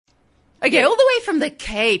Okay, all the way from the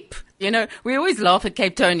Cape. You know, we always laugh at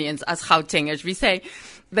Cape Townians as Gautengers. We say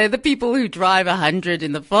they're the people who drive 100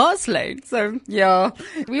 in the fast lane. So, yeah,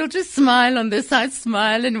 we'll just smile on this side,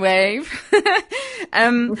 smile and wave.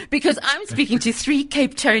 Because I'm speaking to 3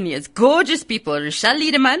 Cape Townians, gorgeous people, Rouchelle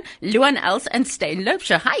Liedemann, Luan and Steyn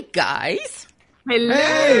Louscher. Hi, guys. Hello.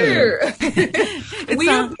 Hey.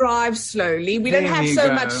 We'll drive slowly. We don't have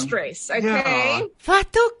so much stress, okay? Yeah.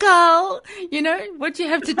 Vatukal. You know what you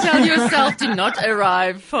have to tell yourself to not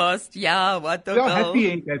arrive fast. Yeah, Vatukal. You're happy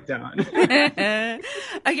in Cape Town.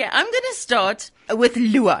 Okay, I'm going to start with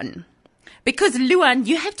Luan. Because Luan,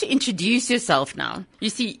 you have to introduce yourself now. You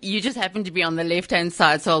see, you just happen to be on the left-hand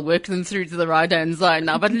side, so I'll work them through to the right-hand side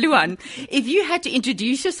now. But Luan, if you had to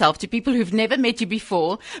introduce yourself to people who've never met you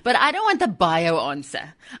before, but I don't want the bio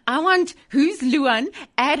answer. I want who's Luan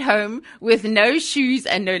at home with no shoes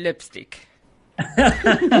and no lipstick.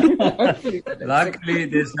 Luckily,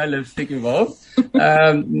 there's no lipstick involved.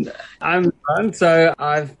 I'm Luan, so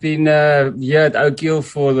I've been here at Oakhill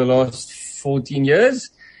for the last 14 years.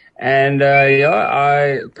 And,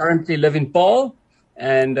 I currently live in Paarl,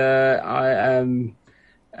 and I am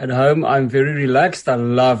at home. I'm very relaxed. I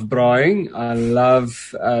love braaiing. I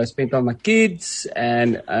love spending time with my kids.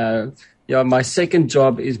 And, my second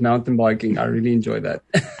job is mountain biking. I really enjoy that.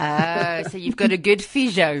 So you've got a good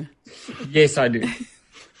physio. Yes, I do.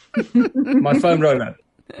 My foam roller.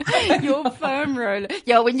 Your foam roller.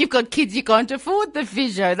 Yeah, when you've got kids, you can't afford the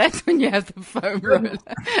physio. That's when you have the foam roller.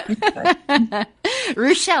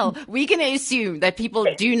 Rouchelle, we're going to assume that people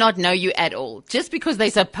do not know you at all. Just because they're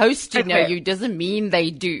supposed to know you doesn't mean they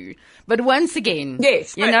do. But once again,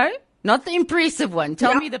 yes, you know, not the impressive one.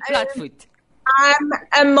 Tell me the Platfoot. I'm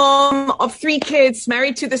a mom of 3 kids,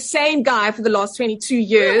 married to the same guy for the last 22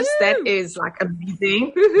 years. Woo-hoo. That is like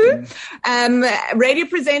amazing. Radio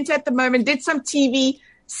presenter at the moment, did some TV,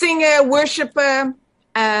 singer, worshiper,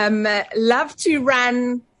 love to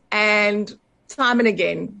run, and time and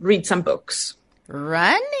again, read some books.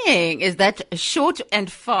 Running. Is that short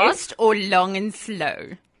and fast or long and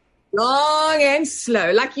slow? Long and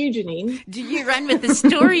slow, like you, Janine. Do you run with the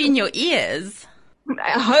story in your ears?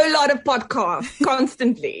 A whole lot of podcasts,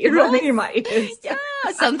 constantly running in my ears. Yeah,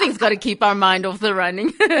 something's got to keep our mind off the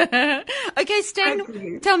running. Okay,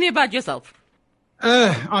 Steyn, tell me about yourself.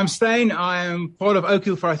 I'm Steyn. I am part of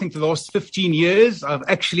Oakhill for, I think, the last 15 years. I've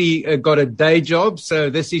actually got a day job,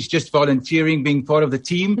 so this is just volunteering, being part of the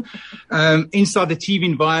team. Inside the team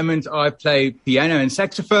environment, I play piano and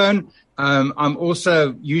saxophone. I'm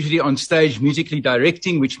also usually on stage musically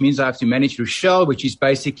directing, which means I have to manage Rouchelle, which is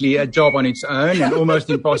basically a job on its own and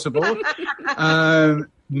almost impossible.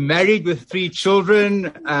 Married with 3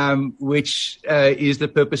 children, which is the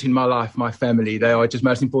purpose in my life, my family. They are just the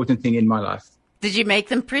most important thing in my life. Did you make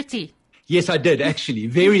them pretty? Yes, I did, actually.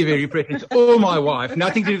 Very, very pretty. It's all my wife.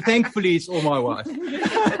 Nothing to do. Thankfully, it's all my wife.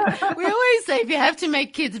 We always say if you have to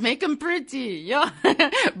make kids, make them pretty. Yeah.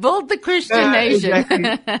 Build the Christian nation.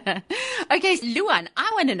 Exactly. Okay, Luan,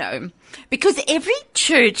 I want to know, because every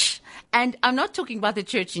church, and I'm not talking about the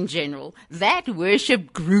church in general, that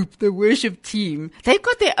worship group, the worship team, they've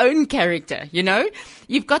got their own character, you know?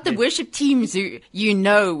 You've got the worship teams who, you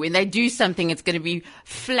know, when they do something, it's going to be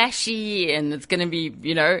flashy and it's going to be,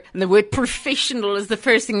 you know, and the word professional is the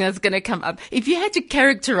first thing that's going to come up. If you had to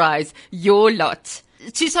characterize your lot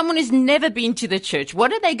to someone who's never been to the church,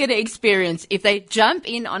 what are they going to experience if they jump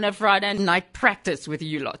in on a Friday night practice with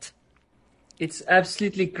you lot? It's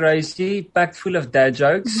absolutely crazy, packed full of dad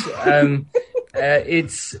jokes.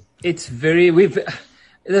 It's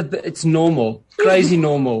normal, crazy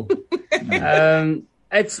normal.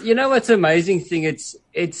 It's, you know, what's amazing thing.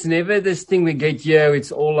 It's never this thing we get here.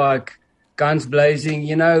 It's all like guns blazing.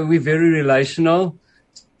 You know, we're very relational.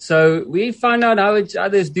 So we find out how each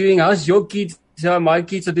other's doing. How's your kids? How my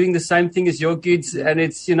kids are doing the same thing as your kids. And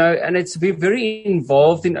it's, you know, we're very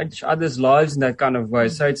involved in each other's lives in that kind of way.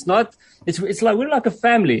 So it's not, it's like, we're like a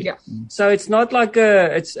family. Yeah. So it's not like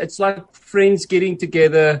it's like friends getting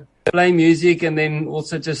together, playing music, and then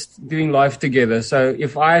also just doing life together. So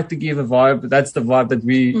if I had to give a vibe, that's the vibe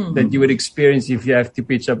that you would experience if you have to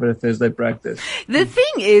pitch up at a Thursday practice. The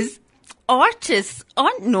thing is, artists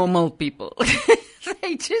aren't normal people.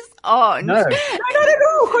 They just aren't. No, not at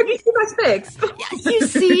all. Could you see my specs? Yeah, you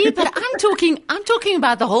see, but I'm talking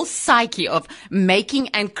about the whole psyche of making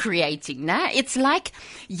and creating. Nah? It's like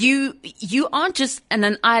you aren't just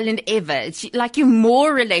an island ever. It's like you're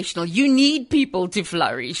more relational. You need people to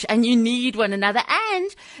flourish and you need one another.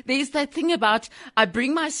 And there's that thing about I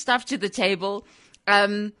bring my stuff to the table,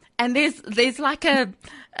 and there's like a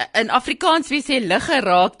in Afrikaans we say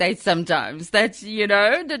liggeraaktheid sometimes. That's,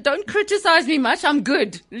 don't criticize me much. I'm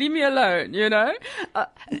good. Leave me alone,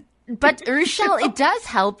 But Rouchelle, it does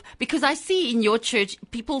help because I see in your church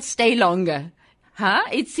people stay longer.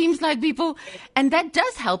 It seems like people, and that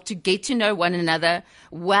does help to get to know one another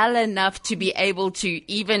well enough to be able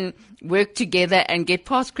to even work together and get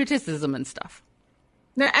past criticism and stuff.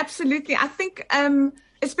 No, absolutely. I think,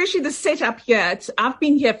 especially the setup here, I've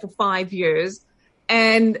been here for 5 years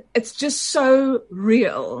and it's just so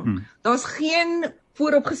real. Daar's geen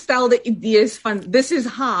vooropgestelde idees van this is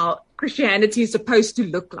how Christianity is supposed to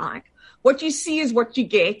look like. What you see is what you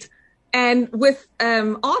get. And with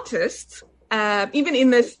artists, even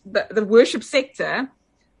in the worship sector,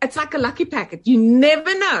 it's like a lucky packet. You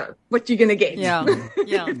never know what you're going to get. Yeah.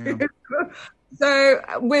 So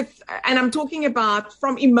and I'm talking about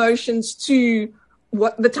from emotions to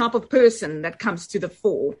what the type of person that comes to the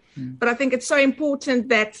fore. But I think it's so important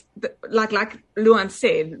that, like Luan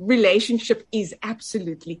said, relationship is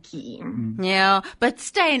absolutely key. Yeah, but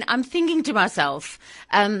Steyn, I'm thinking to myself,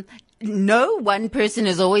 no one person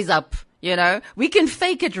is always up. We can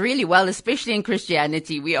fake it really well, especially in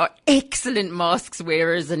Christianity. We are excellent masks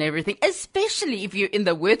wearers and everything, especially if you're in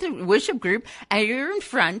the worship group and you're in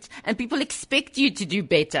front and people expect you to do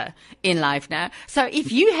better in life now. So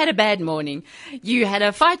if you had a bad morning, you had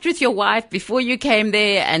a fight with your wife before you came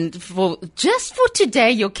there, and just for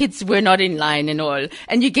today, your kids were not in line and all,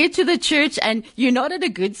 and you get to the church and you're not in a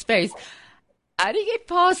good space. How do you get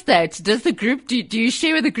past that? Does the group, do you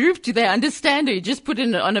share with the group? Do they understand, or you just put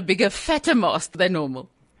it on a bigger, fatter mask than normal?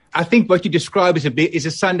 I think what you describe is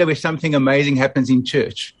a Sunday where something amazing happens in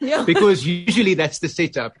church. Yeah. Because usually that's the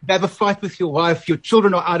setup. You have a fight with your wife, your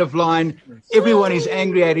children are out of line, everyone is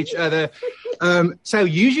angry at each other. So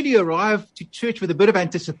usually you arrive to church with a bit of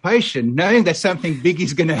anticipation, knowing that something big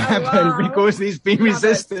is going to happen because there's been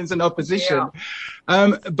resistance and opposition.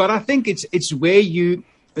 Yeah. But I think it's where you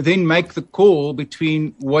then make the call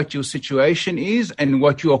between what your situation is and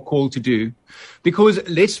what you are called to do. Because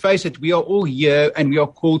let's face it, we are all here and we are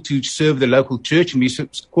called to serve the local church, and we are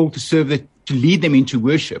called to lead them into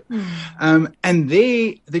worship. And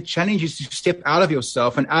there, the challenge is to step out of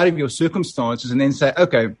yourself and out of your circumstances and then say,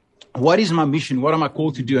 okay, what is my mission? What am I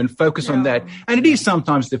called to do? And focus on that. And it is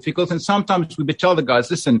sometimes difficult. And sometimes we tell the guys,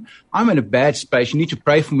 listen, I'm in a bad space. You need to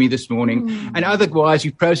pray for me this morning. And otherwise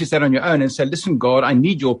you process that on your own and say, listen, God, I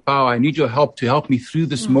need your power. I need your help to help me through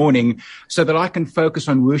this morning so that I can focus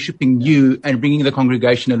on worshiping you and bringing the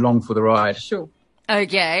congregation along for the ride. Sure.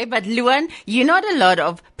 Okay, but Luan, you're not a lot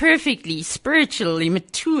of perfectly spiritually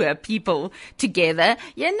mature people together.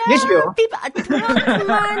 Yes, we are. People, come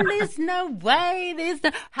on, there's no way.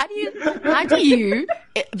 How do you,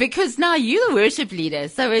 because now you're the worship leader,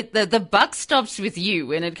 so the buck stops with you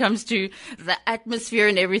when it comes to the atmosphere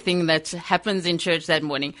and everything that happens in church that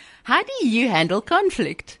morning. How do you handle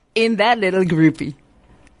conflict in that little groupie?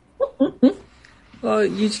 Well,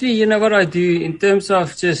 usually, what I do in terms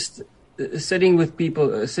of just sitting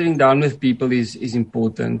down with people is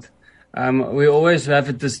important. We always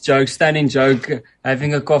have this joke, standing joke,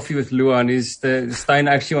 having a coffee with Luan Steyn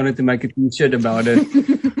actually wanted to make a t-shirt about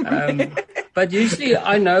it. But usually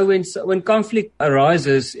I know when conflict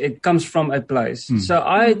arises, it comes from a place. So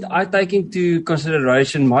I take into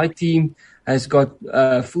consideration my team has got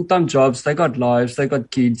full-time jobs, they got lives, they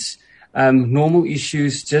got kids, normal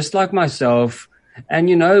issues, just like myself. And,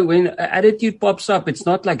 when attitude pops up, it's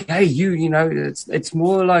not like, hey, it's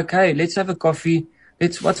more like, hey, let's have a coffee.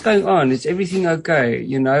 What's going on? Is everything okay?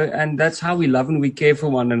 And that's how we love and we care for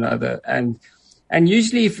one another. And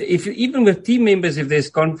usually if even with team members, if there's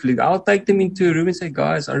conflict, I'll take them into a room and say,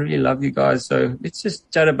 guys, I really love you guys. So let's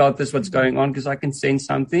just chat about this, what's going on, because I can sense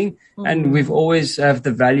something. And we've always have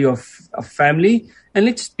the value of family, and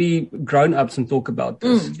let's be grown ups and talk about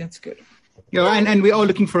this. That's good. Yeah, and we are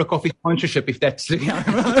looking for a coffee sponsorship if that's we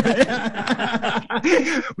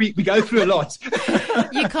go through a lot.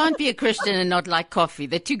 You can't be a Christian and not like coffee.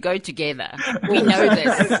 The two go together. We know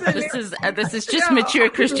this. This is just mature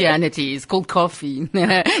Christianity. It's called coffee. No.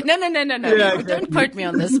 Yeah, don't quote me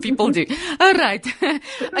on this. People do. All right.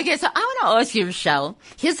 Okay, so I want to ask you, Rouchelle.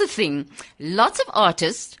 Here's the thing. Lots of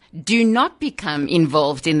artists do not become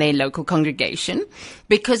involved in their local congregation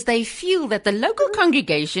because they feel that the local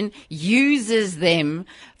congregation uses them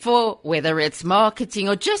for whether it's marketing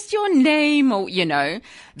or just your name or,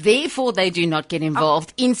 therefore they do not get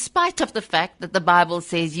involved in spite of the fact that the Bible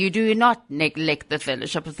says you do not neglect the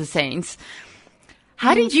fellowship of the saints.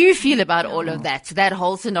 How did you feel about all of that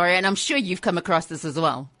whole scenario? And I'm sure you've come across this as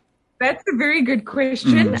well. That's a very good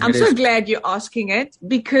question. I'm so glad you're asking it,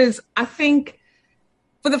 because I think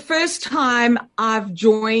for the first time, I've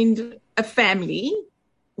joined a family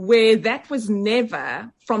where that was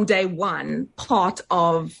never from day one part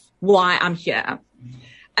of why I'm here.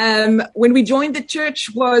 When we joined the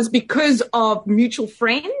church was because of mutual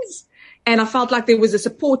friends, and I felt like there was a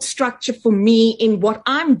support structure for me in what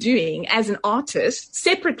I'm doing as an artist,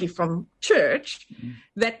 separately from church,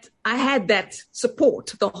 that I had that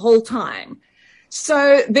support the whole time.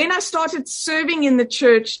 So then I started serving in the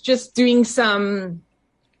church, just doing some,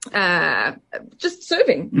 just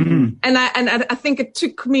serving. And I think it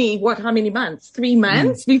took me, how many months? 3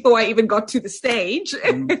 months before I even got to the stage.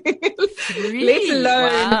 Let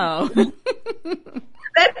alone. Wow.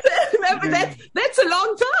 That's a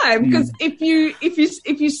long time, because if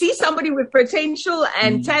you see somebody with potential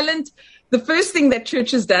and talent, the first thing that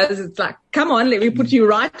churches does is like, come on, let me put you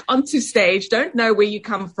right onto stage. Don't know where you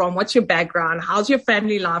come from. What's your background? How's your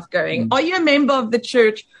family life going? Are you a member of the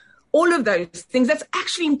church? All of those things. That's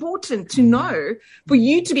actually important to know for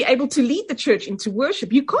you to be able to lead the church into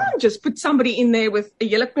worship. You can't just put somebody in there with a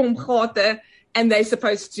hele klomp gate and they're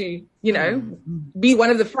supposed to, be one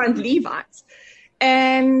of the front Levites.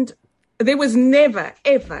 And there was never,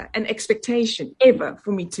 ever an expectation ever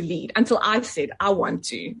for me to lead until I said, I want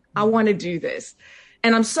to do this.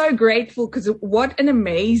 And I'm so grateful, because what an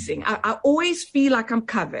amazing, I always feel like I'm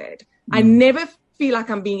covered. I never feel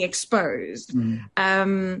like I'm being exposed.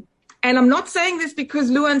 And I'm not saying this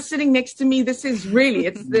because Luan's sitting next to me. This is really,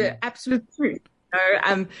 it's the absolute truth.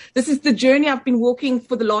 This is the journey I've been walking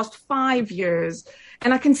for the last 5 years.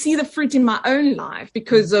 And I can see the fruit in my own life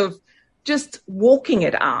because of just walking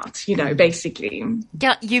it out, basically.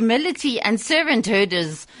 Yeah, humility and servanthood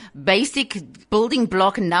is basic building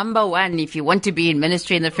block number one. If you want to be in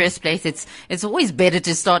ministry in the first place, it's always better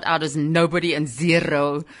to start out as nobody and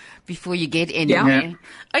zero before you get anywhere.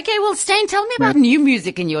 Yeah. Okay, well, Steyn, tell me about new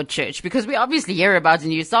music in your church, because we obviously hear about a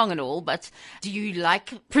new song and all, but do you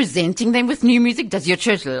like presenting them with new music? Does your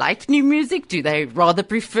church like new music? Do they rather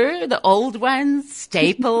prefer the old ones,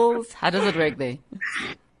 staples? How does it work there?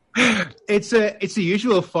 It's a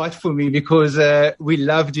usual fight for me, because we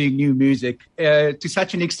love doing new music to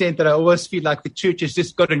such an extent that I always feel like the church has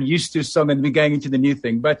just gotten used to a song and we're going into the new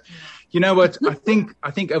thing. But you know what? I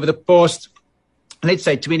think over the past, let's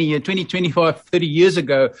say 20, 25, 30 years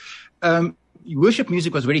ago, worship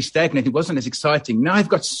music was very stagnant. It wasn't as exciting. Now I've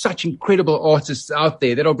got such incredible artists out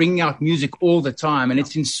there that are bringing out music all the time, and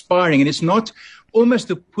it's inspiring, and it's not almost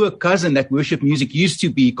the poor cousin that worship music used to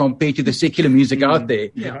be compared to the secular music out there.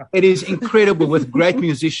 Yeah. It is incredible with great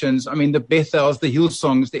musicians. I mean, the Bethels, the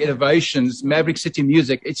Hillsongs, the Elevations, Maverick City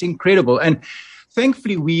Music. It's incredible. And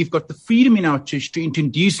thankfully, we've got the freedom in our church to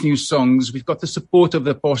introduce new songs. We've got the support of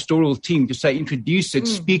the pastoral team to say, introduce it,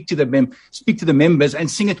 speak to the members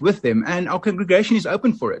and sing it with them. And our congregation is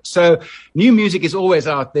open for it. So new music is always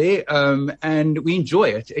out there, and we enjoy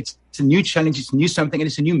it. It's a new challenge, it's new something, and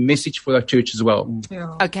it's a new message for our church as well.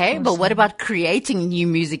 Yeah, okay, awesome. But what about creating new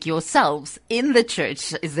music yourselves in the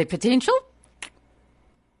church? Is there potential?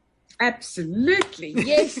 Absolutely.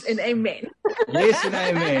 Yes and amen. Yes and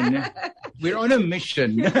amen. We're on a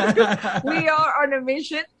mission. We are on a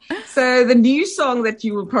mission. So the new song that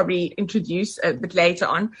you will probably introduce a bit later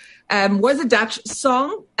on was a Dutch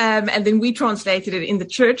song, and then we translated it in the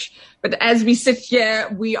church. But as we sit here,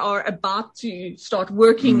 we are about to start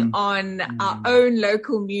working on our own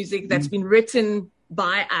local music that's been written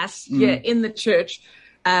by us here in the church.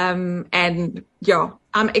 And yeah,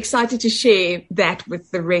 I'm excited to share that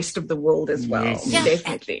with the rest of the world as well. Yes. Yeah,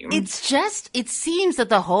 definitely. It seems that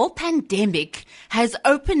the whole pandemic has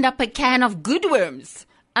opened up a can of good worms.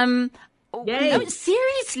 No,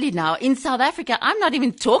 seriously now, in South Africa, I'm not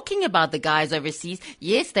even talking about the guys overseas.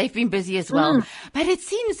 Yes, they've been busy as well. But it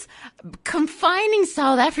seems confining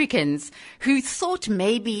South Africans who thought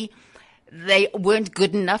maybe they weren't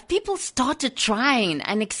good enough. People started trying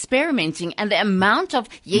and experimenting, and the amount of,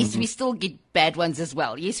 yes, we still get bad ones as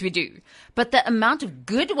well. Yes, we do. But the amount of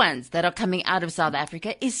good ones that are coming out of South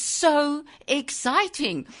Africa is so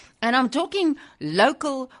exciting. And I'm talking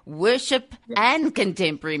local worship and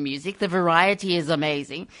contemporary music. The variety is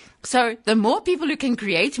amazing. So the more people who can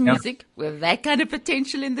create music with that kind of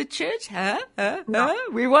potential in the church,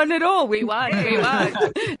 we want it all. We want.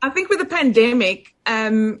 I think with the pandemic,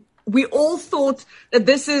 we all thought that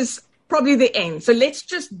this is probably the end. So let's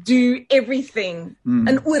just do everything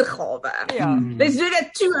an oorgawe. Yeah. Let's do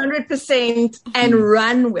that 200% and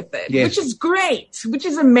run with it, which is great, which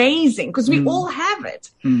is amazing because we all have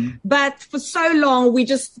it. But for so long, we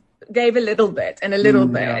just gave a little bit and a little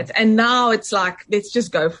bit. And now it's like, let's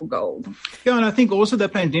just go for gold. Yeah, and I think also the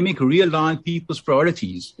pandemic realigned people's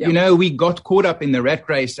priorities. Yep. You know, we got caught up in the rat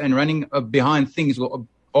race and running behind things or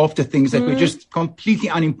after things that were just completely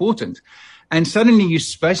unimportant. And suddenly you're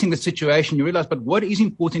facing the situation, you realize, but what is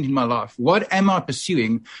important in my life? What am I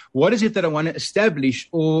pursuing? What is it that I want to establish?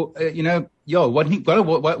 Or,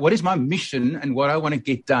 what is my mission and what I want to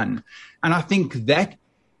get done? And I think that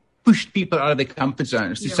pushed people out of their comfort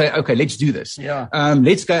zones to say, okay, let's do this. Yeah.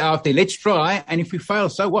 Let's go out there. Let's try. And if we fail,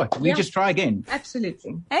 so what? We just try again.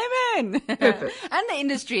 Absolutely. Amen. And the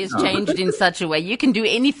industry has changed in such a way. You can do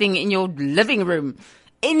anything in your living room.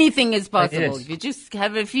 Anything is possible. If you just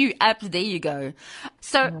have a few apps, there you go.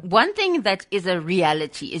 So one thing that is a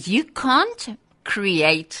reality is you can't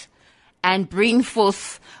create and bring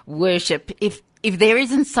forth worship if there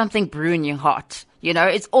isn't something brewing in your heart. You know,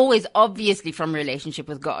 it's always obviously from relationship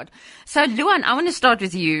with God. So Luan, I want to start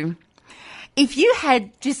with you. If you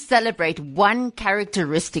had to celebrate one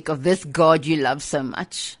characteristic of this God you love so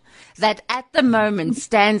much, that at the moment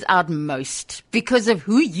stands out most because of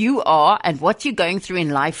who you are and what you're going through in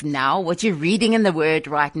life now, what you're reading in the Word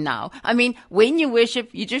right now. I mean, when you worship,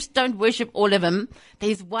 you just don't worship all of Him.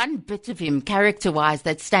 There's one bit of Him, character-wise,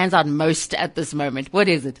 that stands out most at this moment. What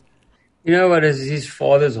is it? You know what is His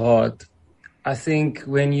Father's heart? I think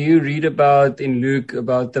when you read about in Luke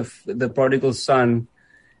about the prodigal son,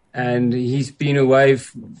 and he's been away,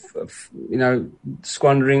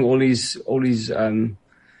 squandering all his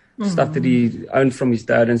stuff that he owned from his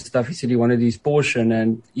dad and stuff. He said he wanted his portion.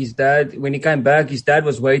 And his dad, when he came back, his dad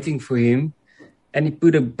was waiting for him and he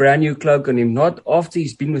put a brand new cloak on him. Not after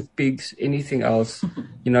he's been with pigs, anything else,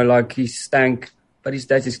 like he stank. But his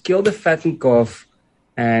dad says, kill the fattened calf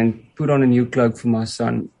and put on a new cloak for my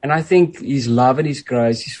son. And I think his love and his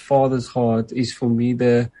grace, his Father's heart is for me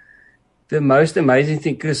the most amazing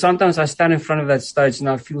thing. Because sometimes I stand in front of that stage and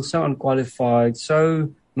I feel so unqualified,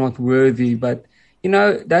 so not worthy. But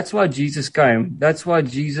that's why Jesus came. That's why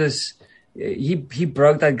Jesus, he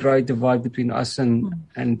broke that great divide between us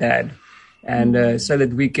and Dad. And so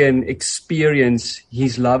that we can experience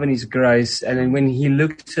His love and His grace. And then when He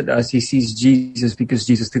looks at us, He sees Jesus because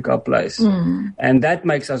Jesus took our place. And that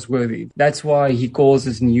makes us worthy. That's why He calls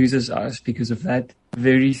us and uses us, because of that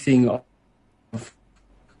very thing of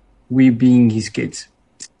we being His kids.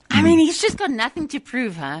 I mean, He's just got nothing to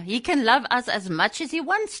prove, huh? He can love us as much as He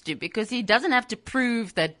wants to, because He doesn't have to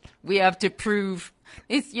prove that we have to prove.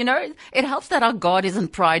 It's, it helps that our God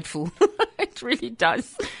isn't prideful. It really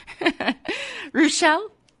does.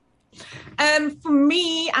 Rouchelle? For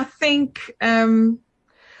me, I think the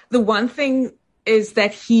one thing is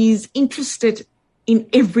that He's interested in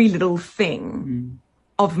every little thing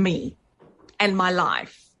of me and my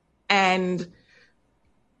life. And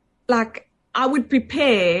I would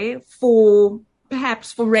prepare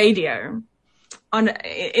perhaps for radio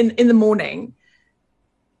in the morning,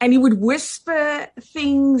 and He would whisper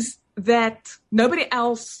things that nobody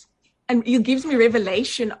else, and He gives me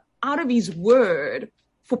revelation out of His Word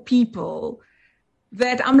for people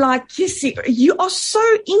that I'm like, yes, you are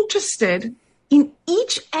so interested in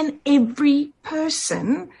each and every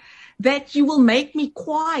person that you will make me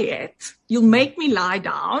quiet. You'll make me lie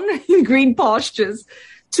down in green pastures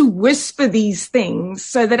to whisper these things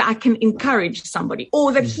so that I can encourage somebody,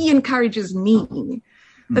 or that He encourages me.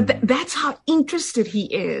 That's how interested He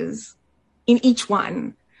is in each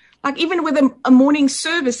one. Even with a morning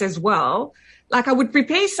service as well, I would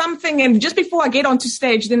prepare something, and just before I get onto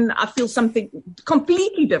stage, then I feel something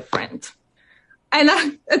completely different.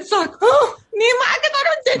 And it's like,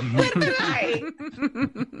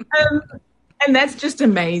 and that's just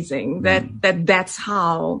amazing that's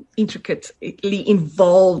how intricately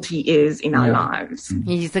involved He is in our lives.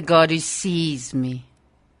 He's the God who sees me.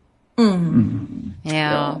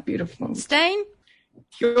 Yeah. Oh, beautiful. Steyn?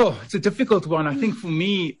 Sure. It's a difficult one. I think for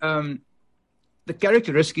me, the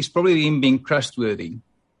characteristic is probably Him being trustworthy.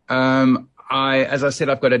 As I said,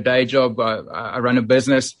 I've got a day job. I run a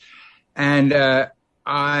business, and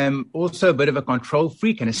I'm also a bit of a control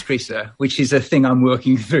freak and a stresser, which is a thing I'm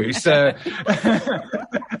working through. So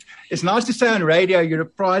it's nice to say on radio you're a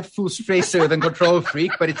prideful stresser and control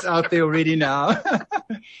freak, but it's out there already now.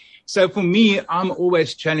 So for me, I'm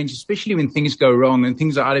always challenged, especially when things go wrong and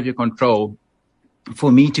things are out of your control,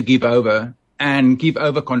 for me to give over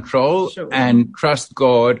control and trust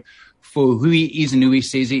God for who He is and who He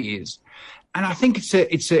says He is. And I think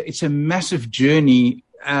it's a massive journey.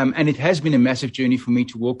 And it has been a massive journey for me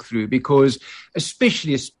to walk through, because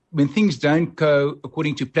especially when things don't go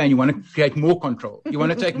according to plan, you want to create more control. You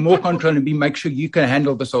want to take more control and make sure you can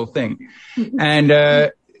handle this whole thing.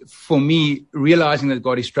 And for me, realizing that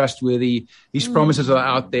God is trustworthy, his promises are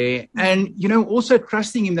out there, and, also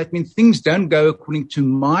trusting him that when things don't go according to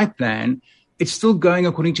my plan, it's still going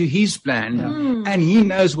according to his plan. And he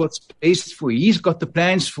knows what's best for you. He's got the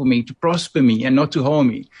plans for me to prosper me and not to harm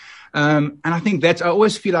me. And I think I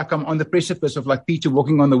always feel like I'm on the precipice of like Peter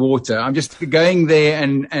walking on the water. I'm just going there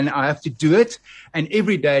and I have to do it. And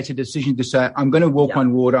every day it's a decision to say, I'm going to walk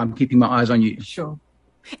on water. I'm keeping my eyes on you. Sure.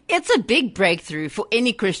 It's a big breakthrough for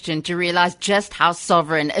any Christian to realize just how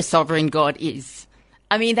sovereign a sovereign God is.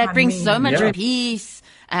 I mean, that brings so much peace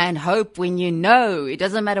and hope when it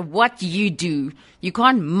doesn't matter what you do. You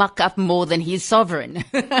can't muck up more than he's sovereign.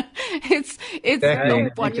 It's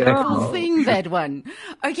a wonderful thing, that one.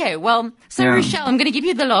 Okay, well, so Rouchelle, I'm going to give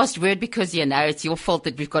you the last word because, it's your fault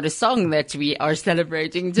that we've got a song that we are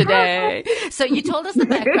celebrating today. So you told us the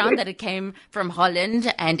background, that it came from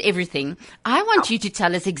Holland and everything. I want you to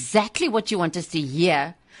tell us exactly what you want us to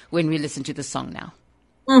hear when we listen to the song now.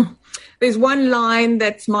 There's one line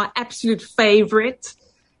that's my absolute favorite.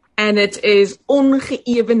 And it is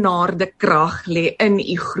ongeëvenaarde krag lê in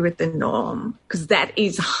u grote naam, because that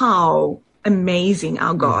is how amazing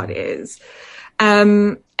our God is.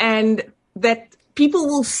 And that people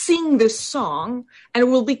will sing this song and it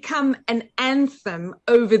will become an anthem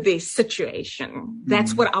over their situation.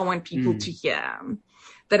 That's what I want people to hear.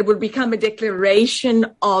 That it will become a declaration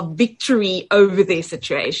of victory over their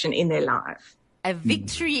situation in their life. A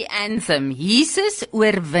victory anthem. Jesus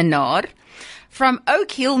Oorwinnaar. From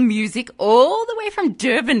Oakhill Music all the way from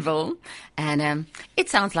Durbanville. And it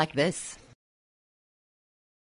sounds like this.